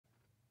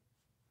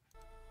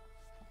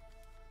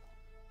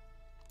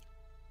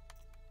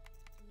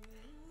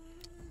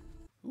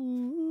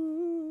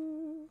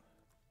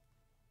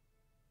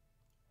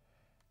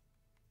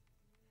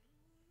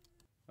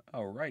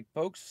Alright,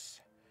 folks.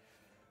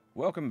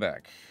 Welcome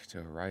back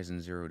to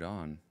Horizon Zero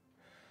Dawn.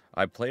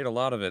 I played a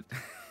lot of it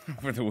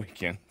over the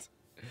weekend,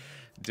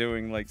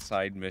 doing like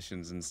side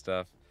missions and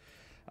stuff.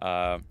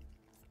 Uh,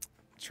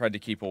 Tried to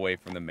keep away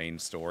from the main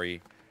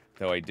story,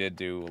 though I did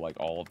do like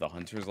all of the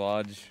Hunter's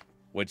Lodge,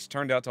 which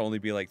turned out to only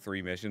be like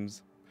 3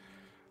 missions.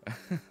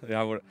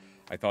 I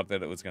thought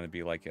that it was going to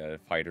be like a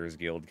Fighters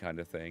Guild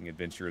kind of thing,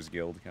 Adventurers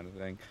Guild kind of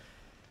thing,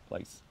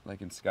 like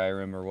in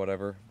Skyrim or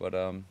whatever. But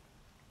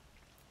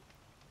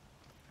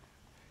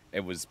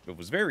it was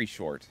very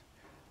short.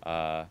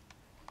 But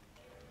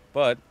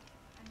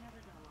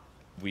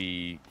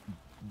we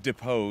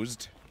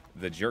deposed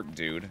the jerk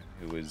dude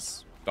who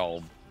was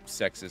all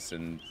sexist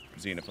and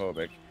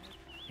xenophobic.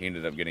 He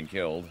ended up getting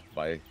killed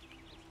by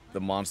the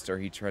monster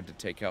he tried to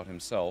take out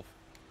himself.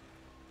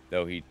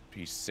 Though he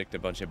sicked a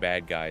bunch of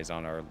bad guys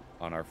on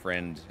our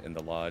friend in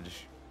the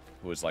lodge,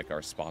 who was like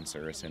our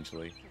sponsor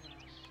essentially.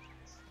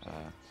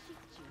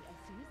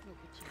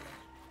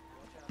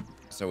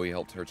 So we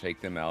helped her take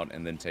them out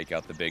and then take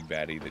out the big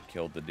baddie that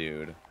killed the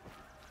dude.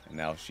 And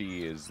now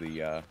she is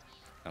now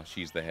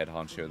she's the head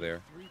honcho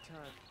there.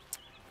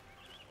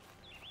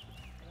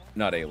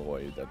 Not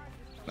Aloy,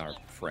 our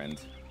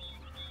friend.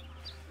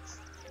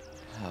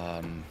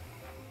 Other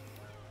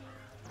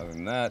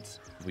than that,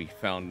 we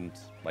found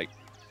like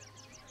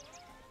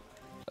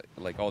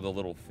all the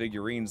little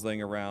figurines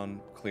laying around,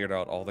 cleared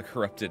out all the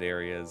corrupted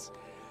areas.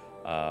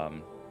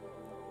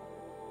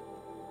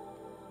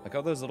 Like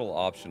all those little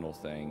optional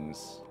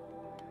things.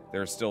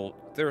 There are still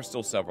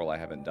several I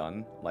haven't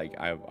done. Like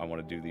I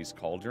want to do these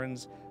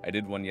cauldrons. I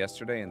did one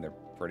yesterday and they're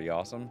pretty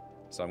awesome.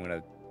 So I'm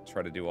gonna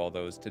try to do all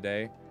those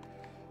today.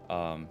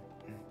 I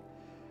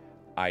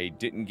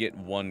didn't get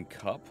one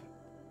cup,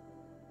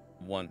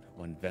 one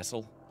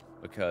vessel,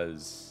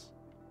 because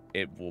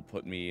it will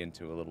put me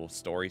into a little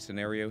story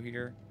scenario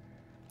here.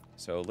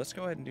 So let's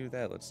go ahead and do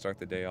that. Let's start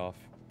the day off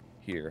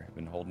here. I've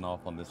been holding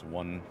off on this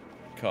one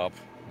cup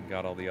and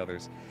got all the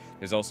others.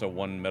 There's also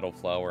one metal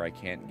flower I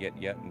can't get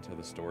yet until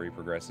the story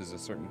progresses a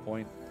certain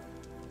point.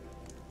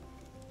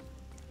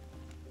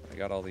 I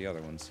got all the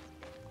other ones.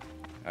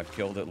 I've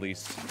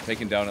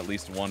taken down at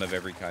least one of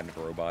every kind of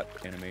robot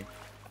enemy.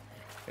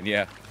 And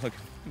yeah, look,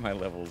 my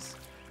level's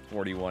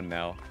 41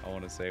 now. I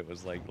want to say it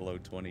was like low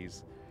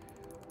 20s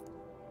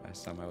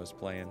last time I was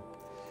playing.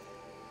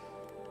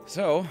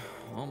 So,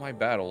 all my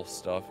battle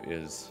stuff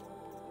is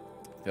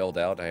filled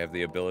out. I have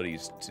the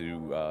abilities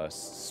to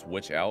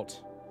switch out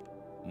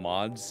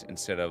mods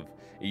instead of...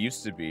 It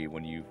used to be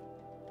when you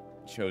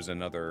chose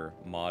another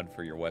mod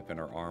for your weapon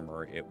or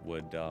armor, it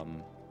would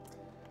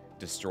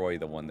destroy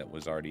the one that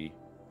was already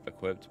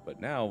equipped.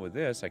 But now with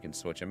this, I can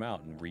switch them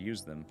out and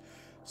reuse them.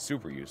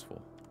 Super useful.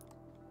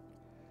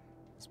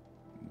 It's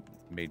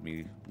made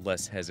me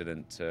less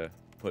hesitant to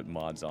put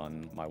mods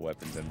on my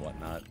weapons and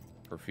whatnot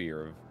for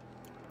fear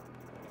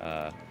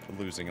of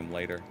losing them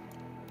later.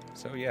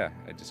 So yeah,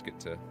 I just get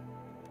to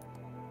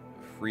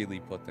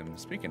freely put them.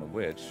 Speaking of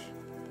which,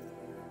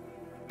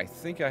 I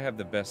think I have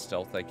the best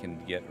stealth I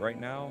can get right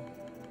now,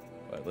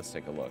 but let's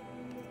take a look.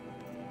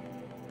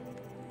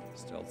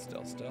 Stealth.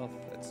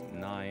 That's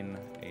 9,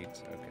 8,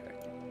 okay.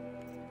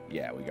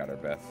 Yeah, we got our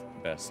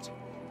best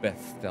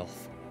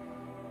stealth.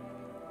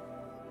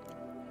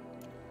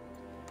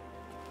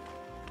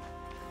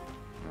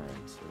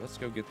 Alright, so let's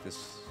go get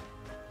this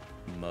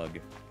mug.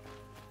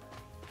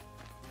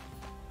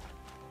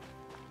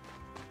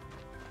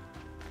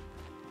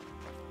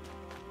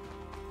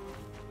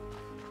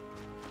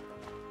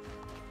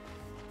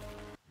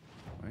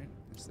 Right,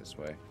 it's this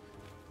way.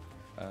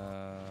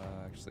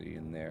 Actually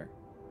in there.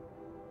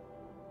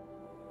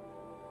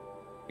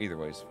 Either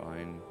way's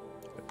fine,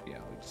 but yeah,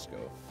 we'll just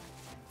go.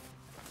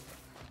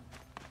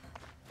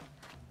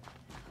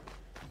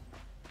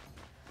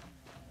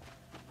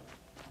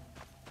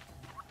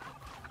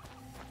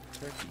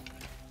 Turkey.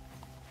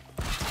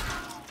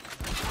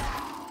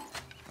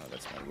 Oh,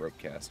 that's my rope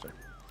caster.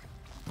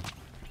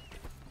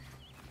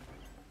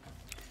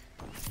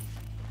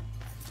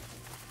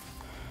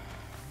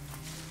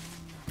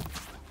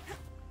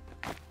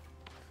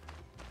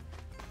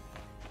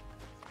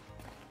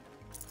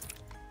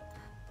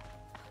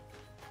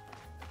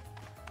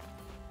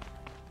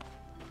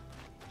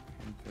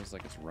 Feels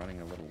like it's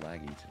running a little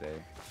laggy today.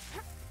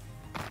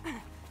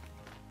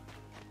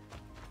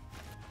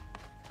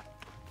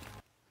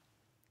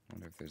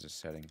 Wonder if there's a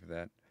setting for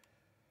that.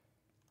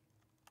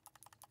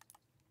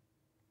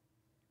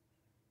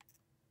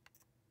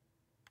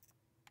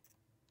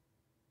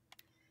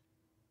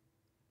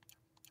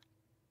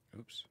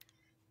 Oops.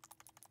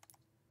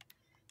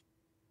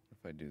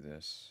 If I do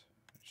this,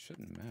 it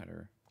shouldn't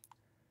matter.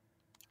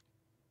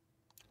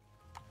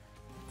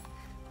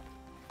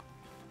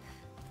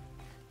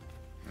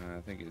 I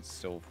think it's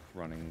still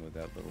running with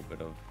that little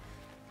bit of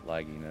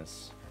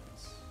lagginess.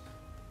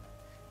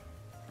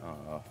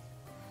 My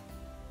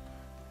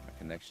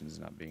connection's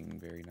not being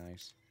very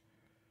nice.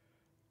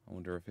 I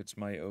wonder if it's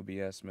my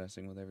OBS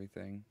messing with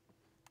everything.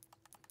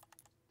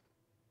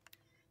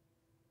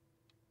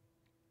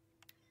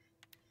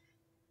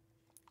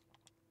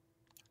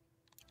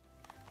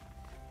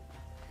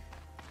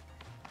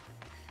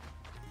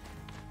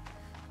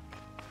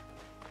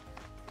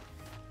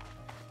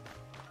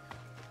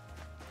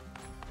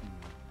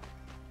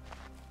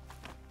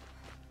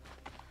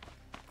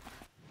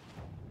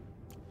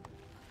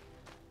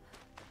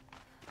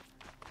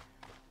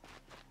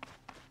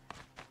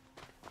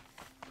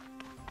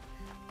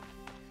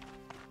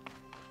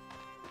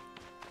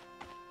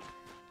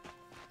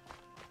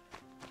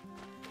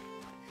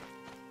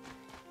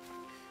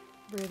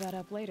 Brew that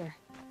up later.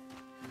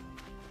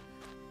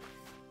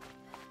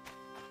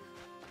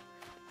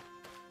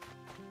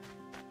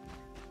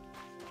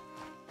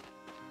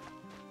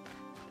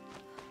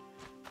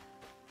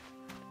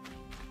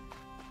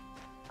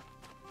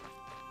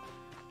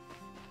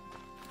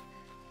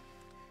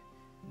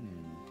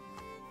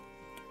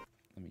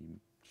 Let me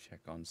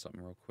check on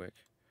something real quick.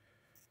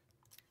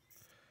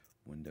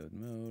 Windowed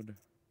mode.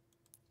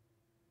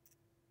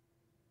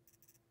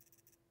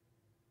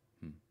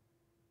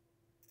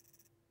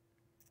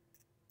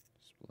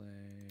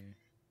 Display.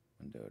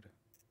 Windowed.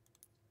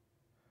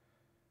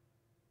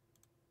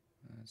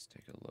 Let's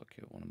take a look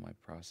at one of my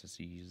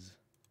processes.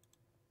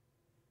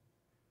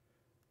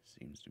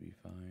 Seems to be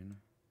fine.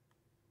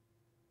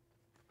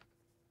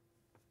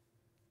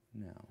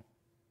 Now,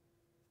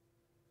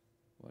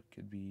 what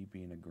could be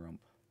being a grump?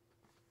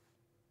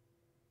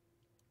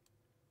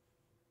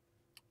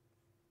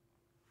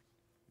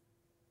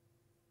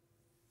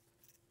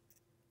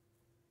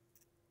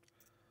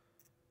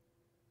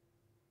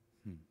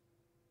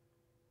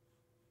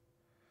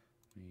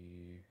 Let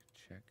me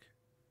check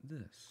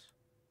this.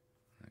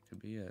 That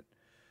could be it.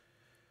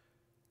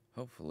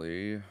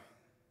 Hopefully,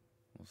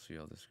 we'll see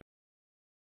how this